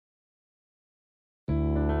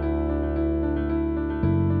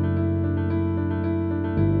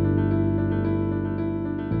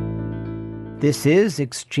This is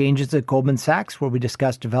Exchanges at Goldman Sachs, where we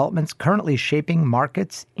discuss developments currently shaping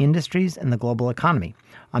markets, industries, and the global economy.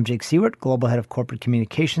 I'm Jake Siewert, Global Head of Corporate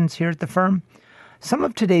Communications here at the firm. Some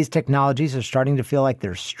of today's technologies are starting to feel like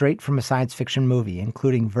they're straight from a science fiction movie,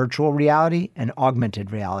 including virtual reality and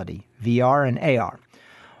augmented reality, VR and AR.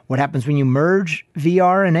 What happens when you merge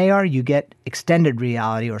VR and AR? You get extended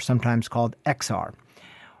reality, or sometimes called XR.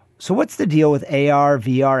 So what's the deal with AR,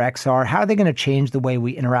 VR, XR? How are they going to change the way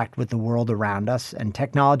we interact with the world around us and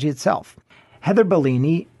technology itself? Heather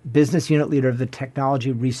Bellini, business unit leader of the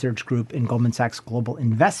Technology Research Group in Goldman Sachs Global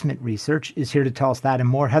Investment Research, is here to tell us that and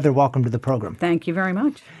more. Heather, welcome to the program. Thank you very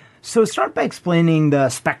much. So start by explaining the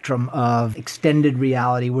spectrum of extended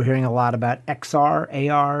reality. We're hearing a lot about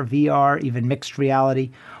XR, AR, VR, even mixed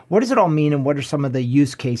reality. What does it all mean, and what are some of the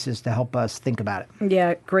use cases to help us think about it?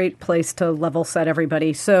 Yeah, great place to level set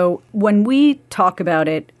everybody. So when we talk about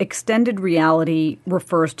it, extended reality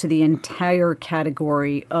refers to the entire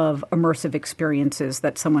category of immersive experiences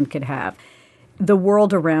that someone could have. The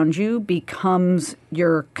world around you becomes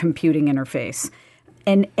your computing interface.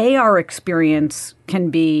 An AR experience can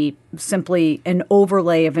be simply an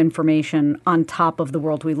overlay of information on top of the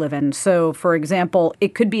world we live in. So, for example,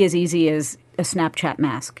 it could be as easy as a Snapchat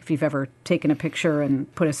mask, if you've ever taken a picture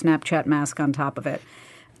and put a Snapchat mask on top of it.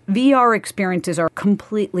 VR experiences are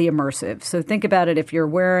completely immersive. So think about it, if you're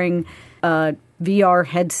wearing a VR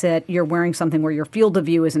headset, you're wearing something where your field of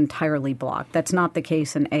view is entirely blocked. That's not the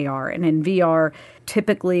case in AR. And in VR,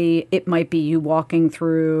 typically it might be you walking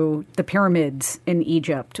through the pyramids in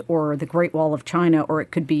Egypt or the Great Wall of China, or it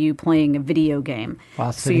could be you playing a video game.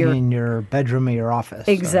 While sitting in your bedroom or your office.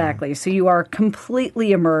 Exactly. So you are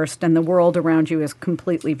completely immersed and the world around you is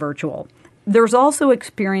completely virtual. There's also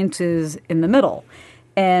experiences in the middle,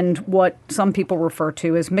 and what some people refer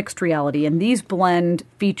to as mixed reality. And these blend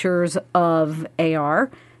features of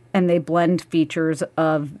AR and they blend features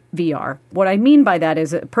of VR. What I mean by that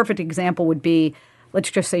is a perfect example would be,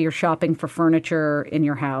 let's just say you're shopping for furniture in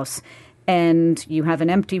your house and you have an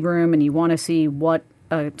empty room and you want to see what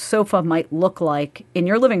a sofa might look like in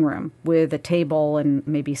your living room with a table and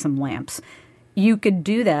maybe some lamps. You could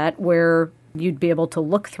do that where you'd be able to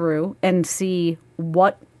look through and see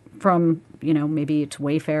what from, maybe it's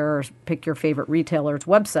Wayfair or pick your favorite retailer's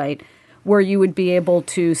website, where you would be able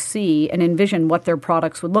to see and envision what their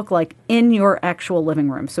products would look like in your actual living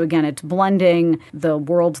room. So again, it's blending the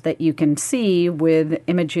worlds that you can see with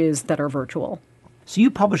images that are virtual. So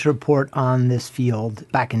you published a report on this field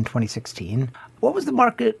back in 2016. What was the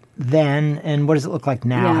market then, and what does it look like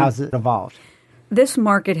now? Yeah. How's it evolved? This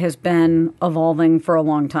market has been evolving for a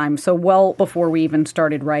long time, so well before we even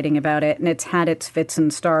started writing about it, and it's had its fits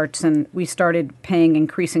and starts, and we started paying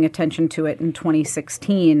increasing attention to it in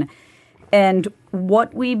 2016. And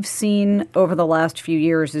what we've seen over the last few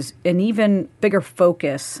years is an even bigger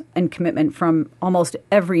focus and commitment from almost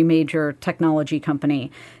every major technology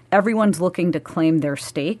company. Everyone's looking to claim their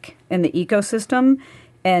stake in the ecosystem,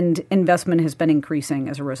 and investment has been increasing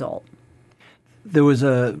as a result. There was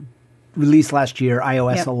a release last year,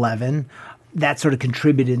 iOS Yep. 11. That sort of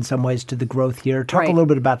contributed in some ways to the growth here. Talk Right. a little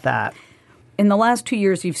bit about that. In the last 2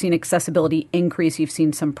 years, you've seen accessibility increase. You've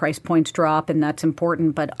seen some price points drop, and that's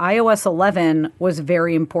important. But iOS 11 was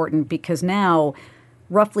very important because now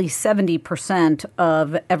roughly 70%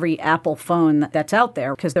 of every Apple phone that's out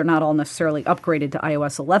there, because they're not all necessarily upgraded to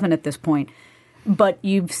iOS 11 at this point, but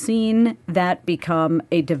you've seen that become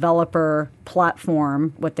a developer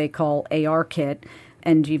platform, what they call ARKit.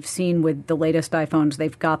 And you've seen with the latest iPhones,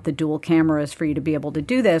 they've got the dual cameras for you to be able to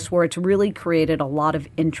do this, where it's really created a lot of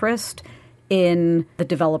interest in the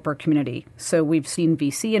developer community. So we've seen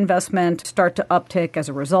VC investment start to uptick as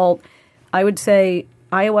a result. I would say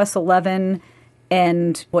iOS 11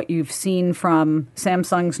 and what you've seen from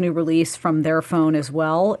Samsung's new release from their phone as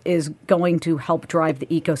well is going to help drive the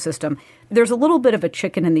ecosystem. There's a little bit of a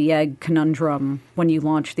chicken and the egg conundrum when you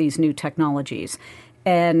launch these new technologies.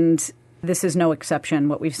 And this is no exception,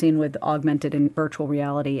 what we've seen with augmented and virtual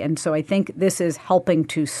reality. And so I think this is helping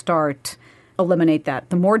to eliminate that.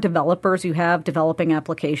 The more developers you have developing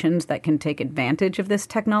applications that can take advantage of this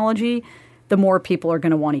technology, the more people are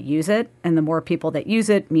going to want to use it. And the more people that use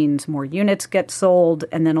it means more units get sold,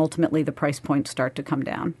 and then ultimately the price points start to come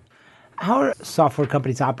down. How are software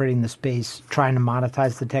companies operating in the space trying to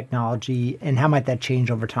monetize the technology, and how might that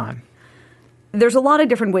change over time? There's a lot of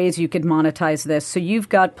different ways you could monetize this. So you've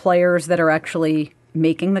got players that are actually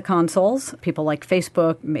making the consoles. People like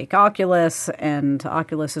Facebook make Oculus, and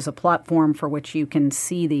Oculus is a platform for which you can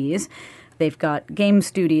see these. They've got game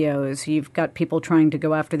studios. You've got people trying to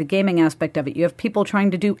go after the gaming aspect of it. You have people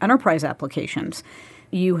trying to do enterprise applications.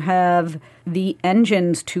 You have the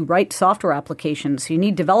engines to write software applications. You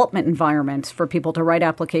need development environments for people to write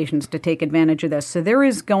applications to take advantage of this. So there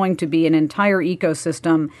is going to be an entire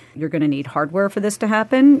ecosystem. You're going to need hardware for this to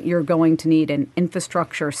happen. You're going to need an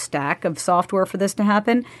infrastructure stack of software for this to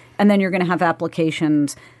happen. And then you're going to have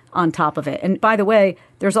applications on top of it. And by the way,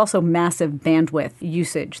 there's also massive bandwidth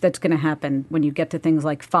usage that's going to happen when you get to things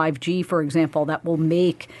like 5G, for example, that will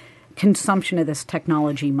make consumption of this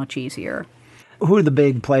technology much easier. Who are the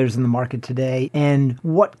big players in the market today, and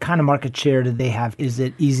what kind of market share do they have? Is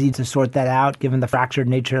it easy to sort that out given the fractured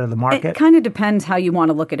nature of the market? It kind of depends how you want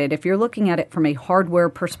to look at it. If you're looking at it from a hardware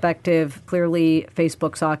perspective, clearly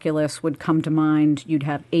Facebook's Oculus would come to mind. You'd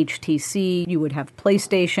have HTC, you would have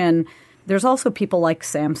PlayStation. There's also people like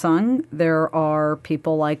Samsung. There are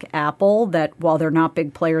people like Apple that, while they're not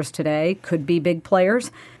big players today, could be big players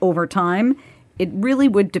over time. It really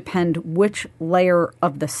would depend which layer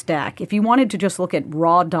of the stack. If you wanted to just look at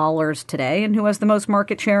raw dollars today and who has the most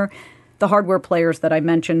market share, the hardware players that I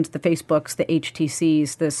mentioned, the Facebooks, the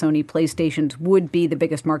HTCs, the Sony PlayStations, would be the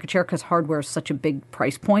biggest market share because hardware is such a big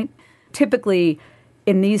price point. Typically,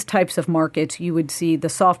 in these types of markets, you would see the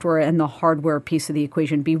software and the hardware piece of the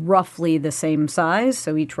equation be roughly the same size,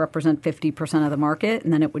 so each represent 50% of the market,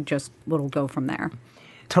 and then it'll go from there.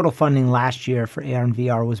 Total funding last year for AR and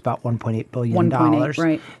VR was about $1.8 billion. 1.8,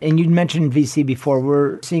 right. And you'd mentioned VC before.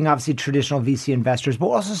 We're seeing obviously traditional VC investors, but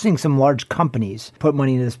we're also seeing some large companies put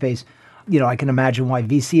money into the space. I can imagine why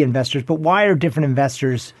VC investors, but why are different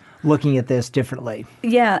investors looking at this differently?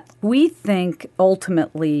 Yeah, we think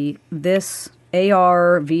ultimately this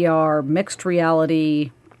AR, VR, mixed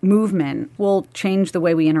reality movement will change the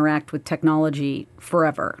way we interact with technology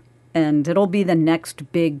forever. And it'll be the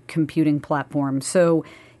next big computing platform. So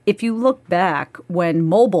if you look back when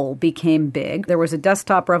mobile became big, there was a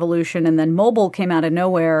desktop revolution and then mobile came out of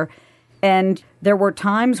nowhere. And there were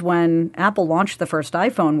times when Apple launched the first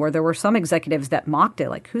iPhone where there were some executives that mocked it,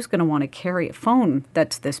 like, who's going to want to carry a phone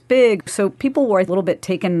that's this big? So people were a little bit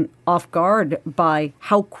taken off guard by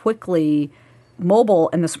how quickly mobile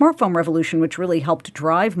and the smartphone revolution, which really helped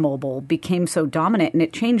drive mobile, became so dominant, and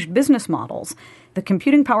it changed business models. The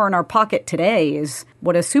computing power in our pocket today is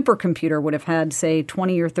what a supercomputer would have had, say,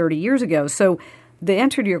 20 or 30 years ago. So the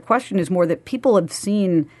answer to your question is more that people have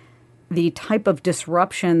seen the type of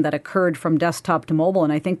disruption that occurred from desktop to mobile,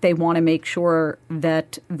 and I think they want to make sure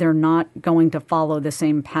that they're not going to follow the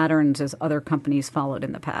same patterns as other companies followed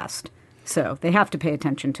in the past. So they have to pay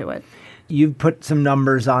attention to it. You've put some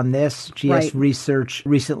numbers on this. GS Right. Research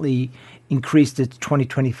recently increased its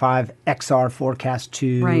 2025 XR forecast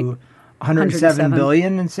to Right. 107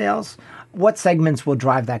 billion in sales. What segments will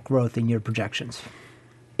drive that growth in your projections?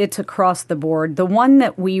 It's across the board. The one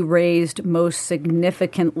that we raised most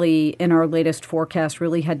significantly in our latest forecast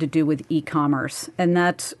really had to do with e-commerce. And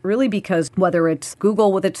that's really because whether it's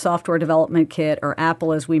Google with its software development kit or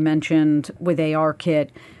Apple, as we mentioned, with ARKit,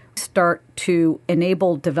 start to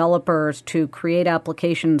enable developers to create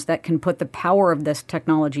applications that can put the power of this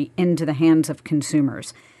technology into the hands of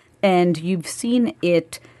consumers. And you've seen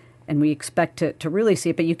it, and we expect to really see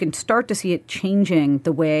it, but you can start to see it changing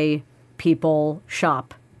the way people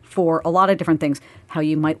shop for a lot of different things. How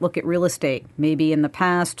you might look at real estate. Maybe in the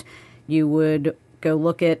past, you would go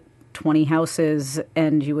look at 20 houses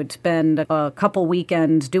and you would spend a couple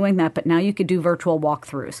weekends doing that, but now you could do virtual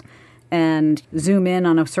walkthroughs and zoom in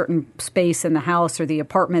on a certain space in the house or the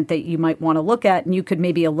apartment that you might want to look at, and you could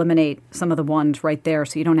maybe eliminate some of the ones right there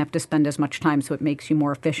so you don't have to spend as much time, so it makes you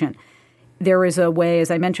more efficient. There is a way,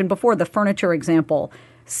 as I mentioned before, the furniture example,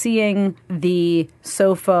 seeing the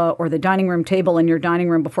sofa or the dining room table in your dining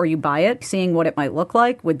room before you buy it, seeing what it might look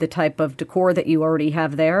like with the type of decor that you already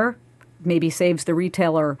have there, maybe saves the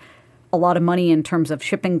retailer a lot of money in terms of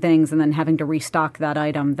shipping things and then having to restock that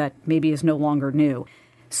item that maybe is no longer new.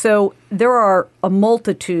 So there are a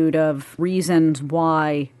multitude of reasons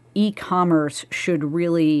why e-commerce should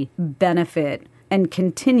really benefit and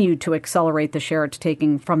continue to accelerate the share it's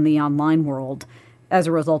taking from the online world as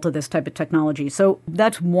a result of this type of technology. So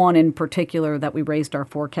that's one in particular that we raised our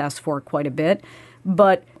forecast for quite a bit.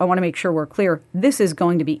 But I want to make sure we're clear. This is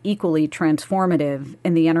going to be equally transformative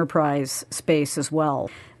in the enterprise space as well.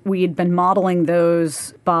 We had been modeling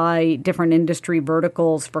those by different industry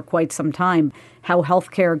verticals for quite some time. How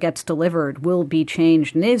healthcare gets delivered will be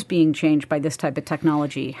changed and is being changed by this type of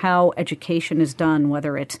technology. How education is done,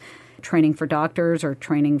 whether it's training for doctors or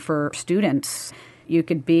training for students. You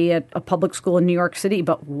could be at a public school in New York City,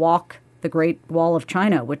 but walk the Great Wall of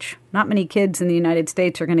China, which not many kids in the United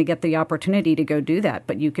States are going to get the opportunity to go do that,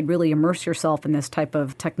 but you could really immerse yourself in this type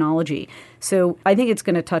of technology. So I think it's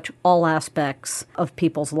going to touch all aspects of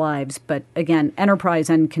people's lives. But again, enterprise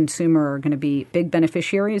and consumer are going to be big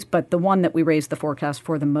beneficiaries, but the one that we raised the forecast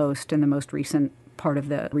for the most in the most recent part of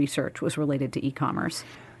the research was related to e-commerce.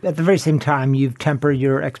 At the very same time, you've tempered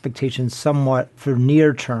your expectations somewhat for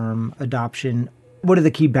near-term adoption. What are the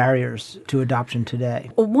key barriers to adoption today?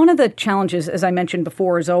 Well, one of the challenges, as I mentioned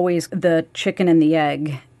before, is always the chicken and the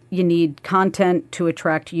egg. You need content to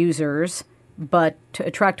attract users, but to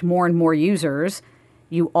attract more and more users,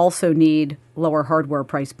 you also need lower hardware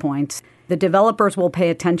price points. The developers will pay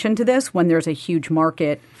attention to this when there's a huge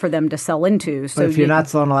market for them to sell into. So if you're not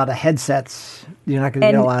selling a lot of headsets, you're not going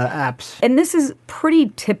to get a lot of apps. And this is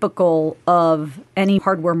pretty typical of any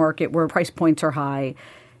hardware market where price points are high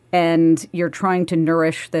and you're trying to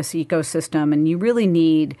nourish this ecosystem, and you really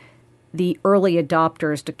need the early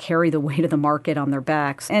adopters to carry the weight of the market on their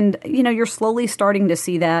backs. And, you're slowly starting to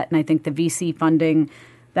see that, and I think the VC funding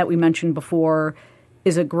that we mentioned before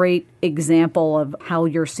is a great example of how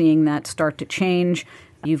you're seeing that start to change.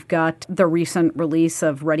 You've got the recent release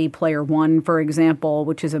of Ready Player One, for example,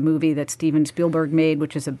 which is a movie that Steven Spielberg made,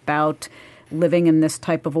 which is about living in this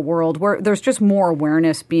type of a world where there's just more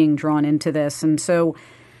awareness being drawn into this. And so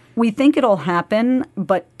we think it'll happen,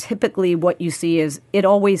 but typically what you see is it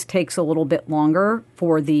always takes a little bit longer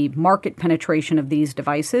for the market penetration of these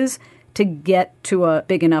devices to get to a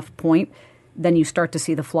big enough point. Then you start to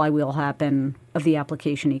see the flywheel happen of the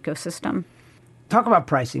application ecosystem. Talk about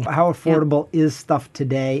pricing. How affordable is stuff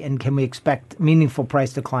today, and can we expect meaningful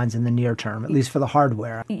price declines in the near term, at least for the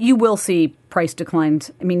hardware? You will see price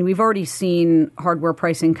declines. I mean, we've already seen hardware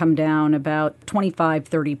pricing come down about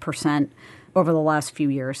 25-30% over the last few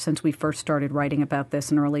years since we first started writing about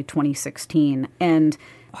this in early 2016. And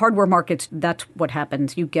hardware markets, that's what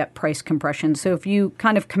happens. You get price compression. So if you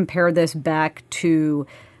kind of compare this back to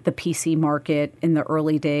the PC market in the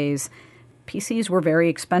early days, PCs were very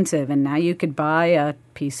expensive, and now you could buy a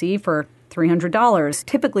PC for $300.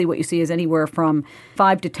 Typically what you see is anywhere from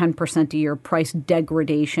 5 to 10% a year price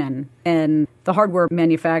degradation. And the hardware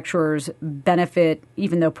manufacturers benefit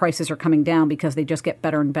even though prices are coming down because they just get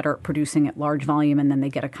better and better at producing at large volume, and then they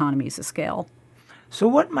get economies of scale. So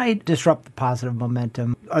what might disrupt the positive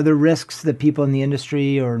momentum? Are there risks that people in the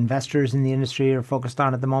industry or investors in the industry are focused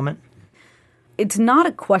on at the moment? It's not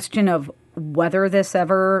a question of whether this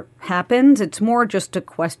ever happens. It's more just a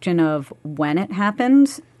question of when it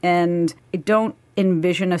happens. And I don't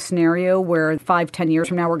envision a scenario where 5-10 years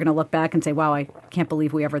from now we're going to look back and say, wow, I can't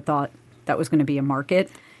believe we ever thought that was going to be a market.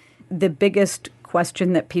 The biggest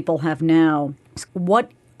question that people have now is, what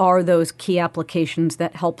are those key applications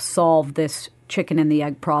that help solve this chicken and the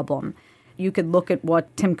egg problem? You could look at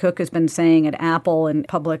what Tim Cook has been saying at Apple in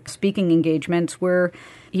public speaking engagements, where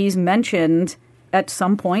he's mentioned at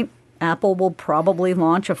some point Apple will probably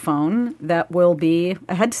launch a phone that will be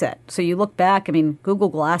a headset. So you look back, I mean, Google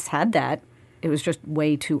Glass had that. It was just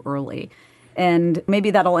way too early. And maybe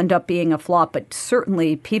that'll end up being a flop, but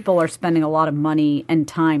certainly people are spending a lot of money and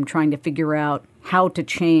time trying to figure out how to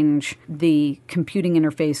change the computing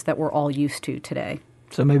interface that we're all used to today.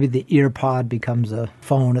 So maybe the EarPod becomes a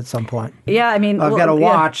phone at some point. Yeah, I mean, I've got a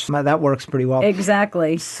watch. Yeah. That works pretty well.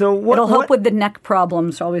 Exactly. So it'll help with the neck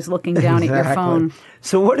problems, always looking down at your phone.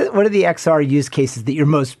 So what are the XR use cases that you're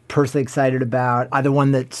most personally excited about? Either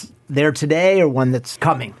one that's there today or one that's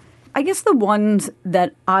coming? I guess the ones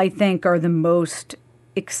that I think are the most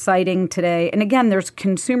exciting today, and again, there's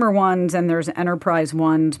consumer ones and there's enterprise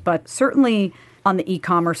ones, but certainly on the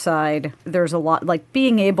e-commerce side, there's a lot, like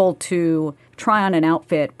being able to try on an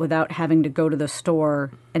outfit without having to go to the store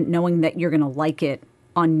and knowing that you're going to like it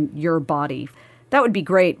on your body. That would be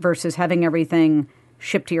great versus having everything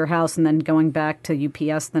shipped to your house and then going back to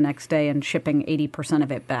UPS the next day and shipping 80%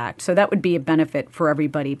 of it back. So that would be a benefit for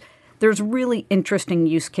everybody. There's really interesting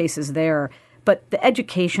use cases there. But the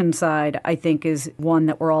education side, I think, is one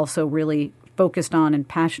that we're also really focused on and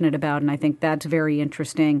passionate about, and I think that's very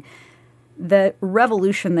interesting. The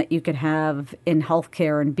revolution that you could have in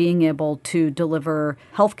healthcare and being able to deliver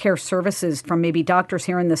healthcare services from maybe doctors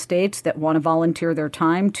here in the States that want to volunteer their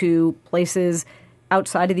time to places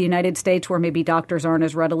outside of the United States where maybe doctors aren't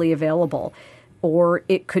as readily available. Or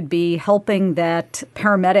it could be helping that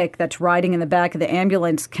paramedic that's riding in the back of the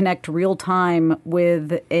ambulance connect real time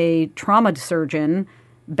with a trauma surgeon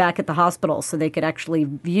back at the hospital so they could actually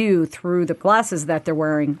view through the glasses that they're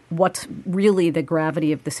wearing what's really the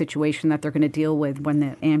gravity of the situation that they're going to deal with when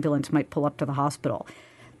the ambulance might pull up to the hospital.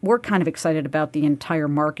 We're kind of excited about the entire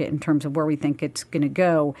market in terms of where we think it's going to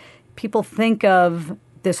go. People think of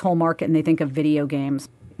this whole market and they think of video games.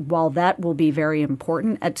 While that will be very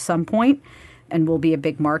important at some point and will be a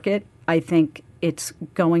big market, I think it's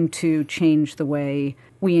going to change the way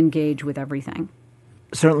we engage with everything.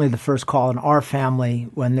 Certainly the first call in our family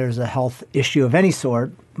when there's a health issue of any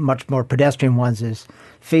sort, much more pedestrian ones, is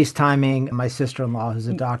FaceTiming my sister-in-law, who's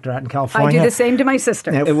a doctor out in California. I do the same to my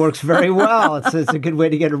sister. It works very well. It's a good way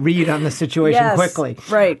to get a read on the situation quickly.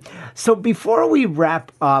 Right. So before we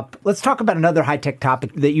wrap up, let's talk about another high-tech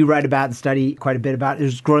topic that you write about and study quite a bit about,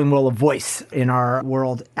 is growing role of voice in our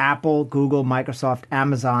world. Apple, Google, Microsoft,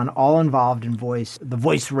 Amazon, all involved in voice, the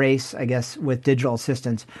voice race, I guess, with digital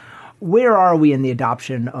assistants. Where are we in the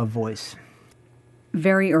adoption of voice?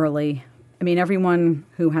 Very early. I mean, everyone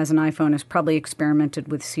who has an iPhone has probably experimented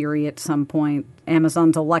with Siri at some point.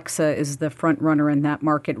 Amazon's Alexa is the front runner in that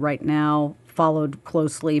market right now, followed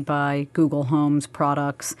closely by Google Home's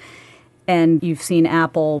products. And you've seen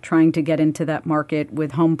Apple trying to get into that market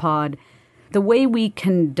with HomePod. The way we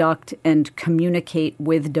conduct and communicate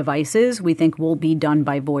with devices, we think will be done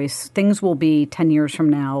by voice. Things will be 10 years from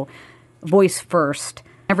now, voice first.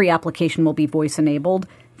 Every application will be voice-enabled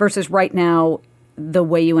versus right now, the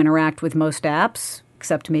way you interact with most apps,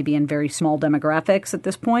 except maybe in very small demographics at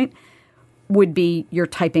this point, would be you're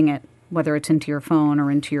typing it, whether it's into your phone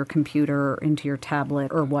or into your computer or into your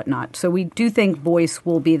tablet or whatnot. So we do think voice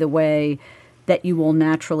will be the way that you will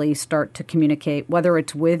naturally start to communicate, whether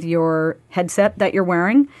it's with your headset that you're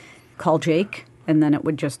wearing, call Jake, and then it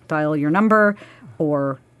would just dial your number,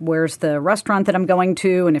 or where's the restaurant that I'm going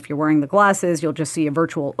to? And if you're wearing the glasses, you'll just see a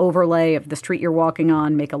virtual overlay of the street you're walking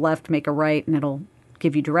on, make a left, make a right, and it'll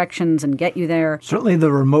give you directions and get you there. Certainly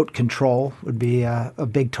the remote control would be a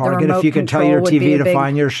big target if you could tell your TV to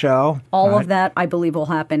find your show. All of that, I believe, will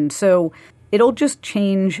happen. So it'll just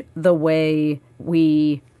change the way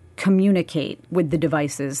we communicate with the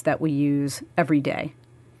devices that we use every day.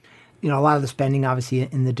 You know, a lot of the spending, obviously,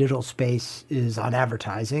 in the digital space is on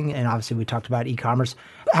advertising. And obviously, we talked about e-commerce.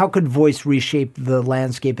 How could voice reshape the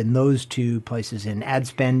landscape in those two places, in ad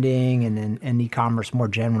spending and in e-commerce more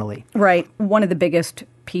generally? Right. One of the biggest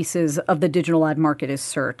pieces of the digital ad market is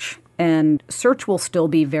search. And search will still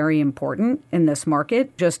be very important in this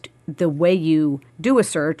market. Just the way you do a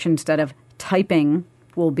search instead of typing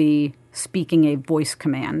will be speaking a voice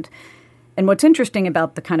command. And what's interesting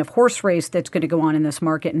about the kind of horse race that's going to go on in this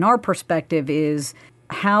market, in our perspective, is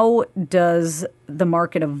how does the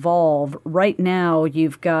market evolve? Right now,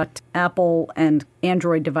 you've got Apple and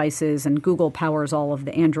Android devices, and Google powers all of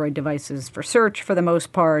the Android devices for search for the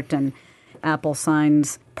most part, and Apple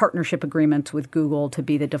signs partnership agreements with Google to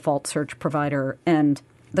be the default search provider. And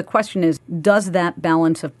the question is, does that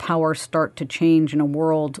balance of power start to change in a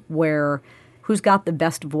world where who's got the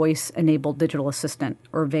best voice-enabled digital assistant,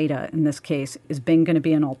 or Veda in this case? Is Bing going to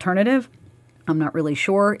be an alternative? I'm not really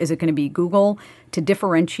sure. Is it going to be Google? To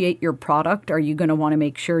differentiate your product, are you going to want to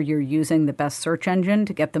make sure you're using the best search engine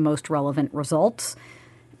to get the most relevant results?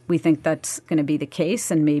 We think that's going to be the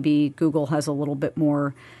case, and maybe Google has a little bit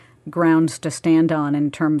more grounds to stand on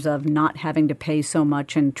in terms of not having to pay so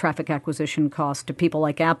much in traffic acquisition costs to people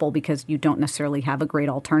like Apple because you don't necessarily have a great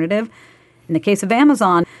alternative. In the case of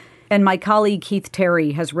Amazon, and my colleague Keith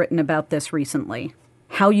Terry has written about this recently,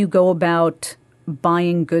 how you go about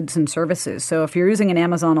buying goods and services. So if you're using an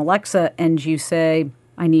Amazon Alexa and you say,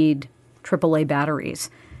 I need AAA batteries,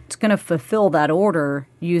 it's going to fulfill that order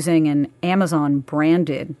using an Amazon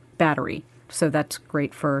branded battery. So that's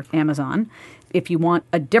great for Amazon. If you want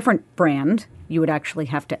a different brand, you would actually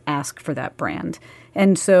have to ask for that brand.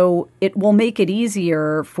 And so it will make it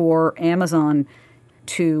easier for Amazon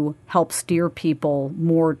to help steer people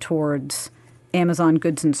more towards Amazon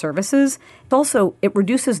goods and services. Also, it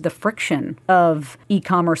reduces the friction of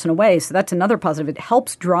e-commerce in a way. So that's another positive. It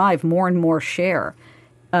helps drive more and more share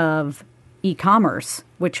of e-commerce,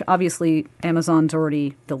 which obviously Amazon's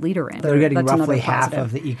already the leader in. They're getting roughly half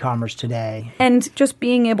of the e-commerce today. And just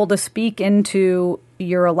being able to speak into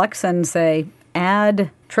your Alexa and say, add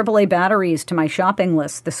AAA batteries to my shopping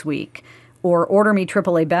list this week, or order me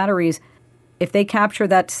AAA batteries. If they capture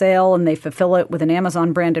that sale and they fulfill it with an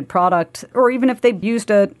Amazon-branded product, or even if they've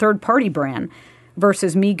used a third-party brand,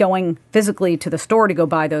 versus me going physically to the store to go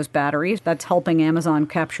buy those batteries, that's helping Amazon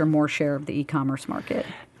capture more share of the e-commerce market.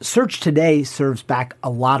 Search today serves back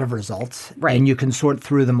a lot of results, right, and you can sort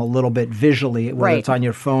through them a little bit visually, whether it's on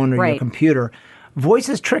your phone or your computer. Voice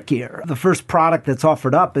is trickier. The first product that's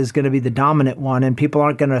offered up is going to be the dominant one, and people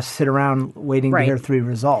aren't going to sit around waiting to hear three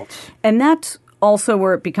results. And that's also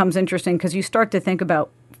where it becomes interesting, because you start to think about,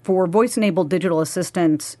 for voice-enabled digital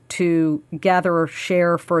assistants to gather or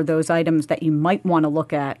share for those items that you might want to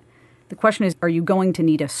look at, the question is, are you going to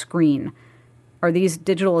need a screen? Are these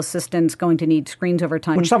digital assistants going to need screens over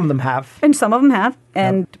time? Which some of them have. And some of them have.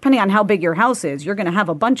 And depending on how big your house is, you're going to have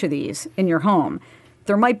a bunch of these in your home.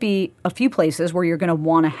 There might be a few places where you're going to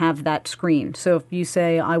want to have that screen. So if you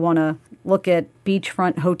say, I want to look at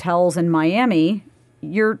beachfront hotels in Miami,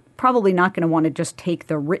 you're probably not going to want to just take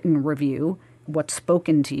the written review, what's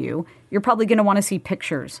spoken to you. You're probably going to want to see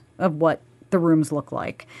pictures of what the rooms look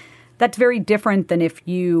like. That's very different than if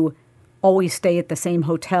you always stay at the same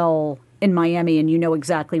hotel in Miami and you know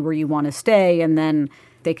exactly where you want to stay, and then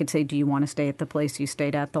they could say, do you want to stay at the place you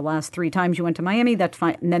stayed at the last 3 times you went to Miami? That's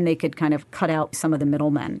fine. And then they could kind of cut out some of the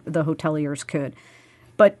middlemen. The hoteliers could.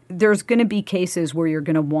 But there's going to be cases where you're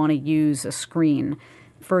going to want to use a screen.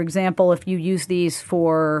 For example, if you use these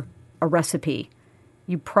for a recipe,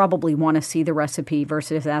 you probably want to see the recipe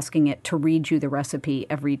versus asking it to read you the recipe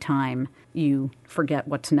every time you forget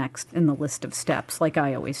what's next in the list of steps, like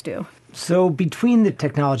I always do. So between the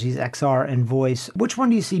technologies XR and voice, which one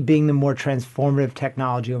do you see being the more transformative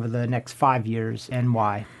technology over the next 5 years, and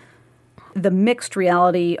why? The mixed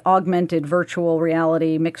reality, augmented virtual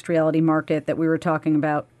reality, mixed reality market that we were talking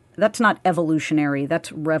about, that's not evolutionary,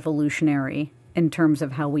 that's revolutionary in terms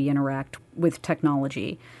of how we interact with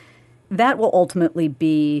technology. That will ultimately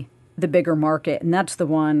be the bigger market, and that's the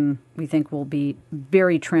one we think will be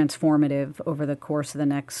very transformative over the course of the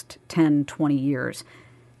next 10, 20 years.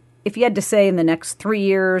 If you had to say in the next 3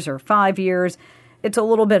 years or 5 years, it's a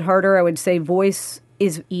little bit harder. I would say voice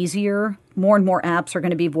is easier. More and more apps are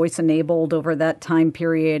going to be voice-enabled over that time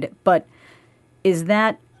period. But is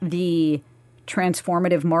that the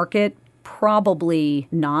transformative market? Probably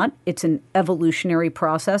not. It's an evolutionary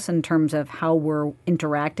process in terms of how we're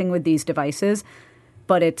interacting with these devices,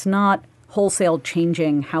 but it's not wholesale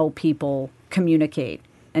changing how people communicate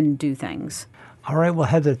and do things. All right. Well,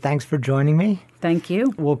 Heather, thanks for joining me. Thank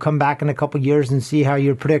you. We'll come back in a couple years and see how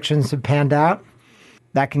your predictions have panned out.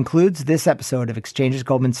 That concludes this episode of Exchanges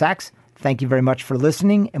Goldman Sachs. Thank you very much for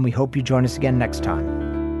listening, and we hope you join us again next time.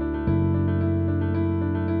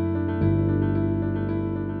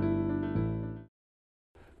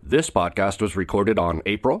 This podcast was recorded on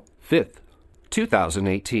April 5th,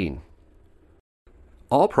 2018.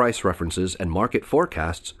 All price references and market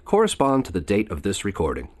forecasts correspond to the date of this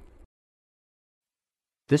recording.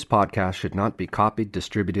 This podcast should not be copied,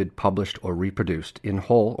 distributed, published, or reproduced in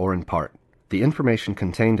whole or in part. The information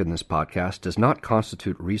contained in this podcast does not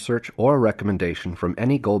constitute research or a recommendation from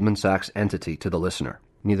any Goldman Sachs entity to the listener.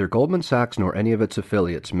 Neither Goldman Sachs nor any of its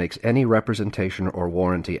affiliates makes any representation or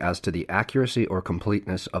warranty as to the accuracy or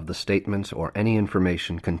completeness of the statements or any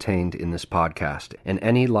information contained in this podcast, and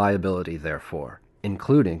any liability therefore,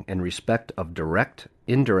 including in respect of direct,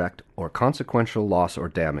 indirect, or consequential loss or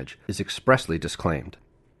damage, is expressly disclaimed.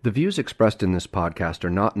 The views expressed in this podcast are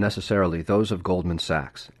not necessarily those of Goldman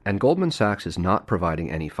Sachs, and Goldman Sachs is not providing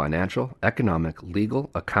any financial, economic, legal,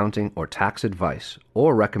 accounting, or tax advice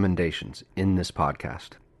or recommendations in this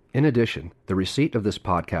podcast. In addition, the receipt of this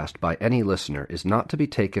podcast by any listener is not to be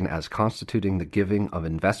taken as constituting the giving of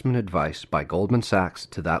investment advice by Goldman Sachs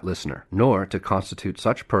to that listener, nor to constitute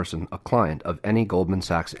such person a client of any Goldman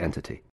Sachs entity.